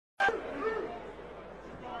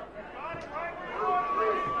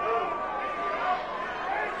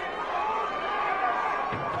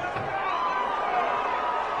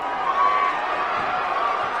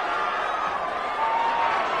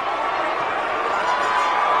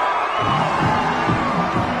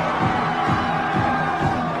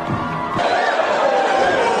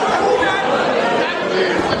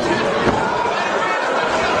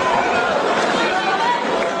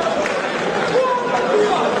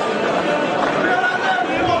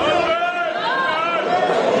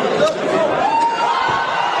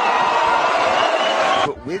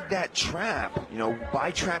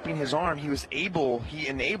by trapping his arm, he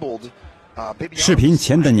enabled. 视频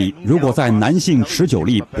前的你，如果在男性持久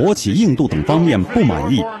力、勃起硬度等方面不满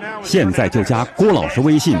意，现在就加郭老师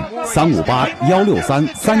微信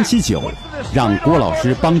358-163-379，让郭老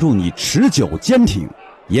师帮助你持久坚挺，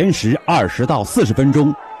延时20到40分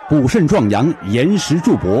钟，补肾壮阳，延时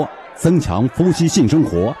助勃，增强夫妻性生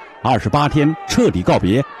活，28天彻底告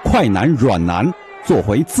别快男软男，做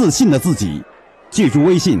回自信的自己。记住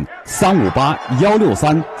微信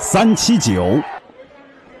358-163-379。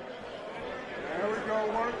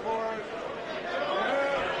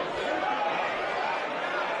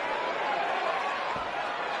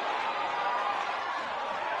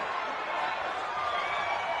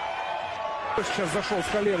Сейчас зашел с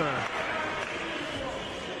колена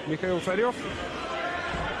Михаил Царев.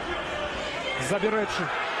 Забирает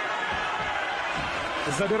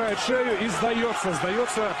шею и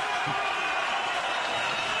сдается.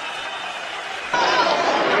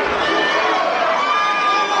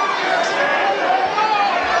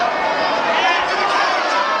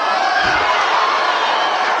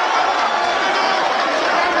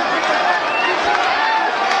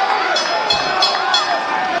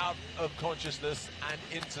 Consciousness and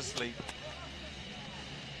into sleep.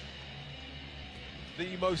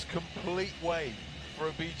 The most complete way for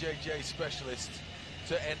a BJJ specialist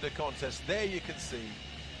to end a contest. There you can see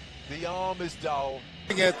the arm is dull.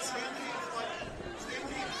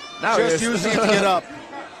 Now just using it to get up.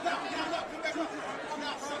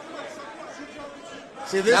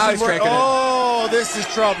 See, this is where, this is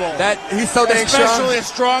trouble. He's so dang strong. Especially as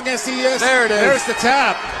strong as he is. There it is. There's the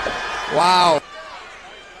tap. Wow.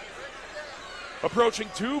 Approaching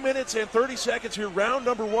 2 minutes and 30 seconds here, round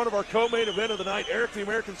number 1 of our co-main event of the night. Eric the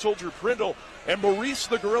American Soldier Prindle and Maurice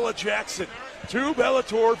the Gorilla Jackson, 2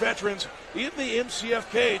 Bellator veterans in the MCF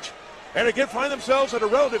cage, and again find themselves at a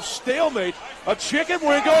relative stalemate. A chicken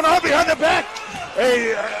wing going on behind the back.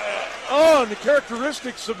 A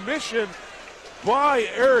uncharacteristic submission by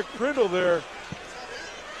Eric Prindle there.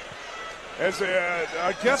 As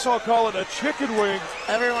I guess I'll call it a chicken wing.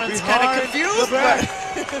 Everyone's kind of confused.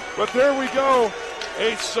 But there we go.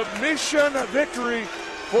 A submission victory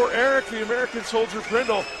for Eric the American Soldier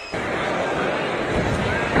Prindle.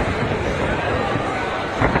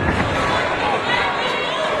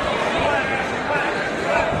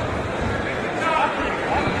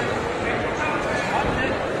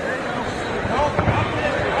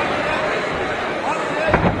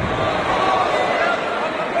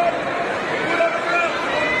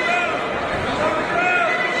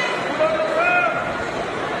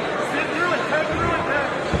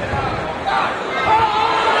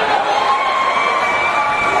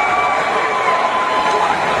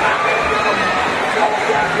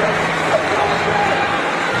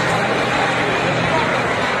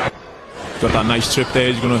 Got that nice trip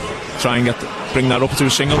there. He's going to try and bring that up to a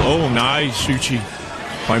single. Oh, nice. Uchi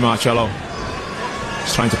by Marcello.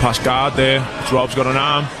 He's trying to pass guard there. Rob's got an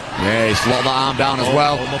arm. Yeah, he's locked that arm down as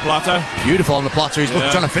well. On the platter. Beautiful on the platter. He's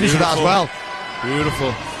trying to finish with that as well.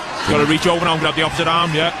 Beautiful. He's got to reach over now and grab the opposite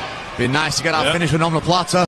arm, yeah. Be nice to get that finish with on the platter.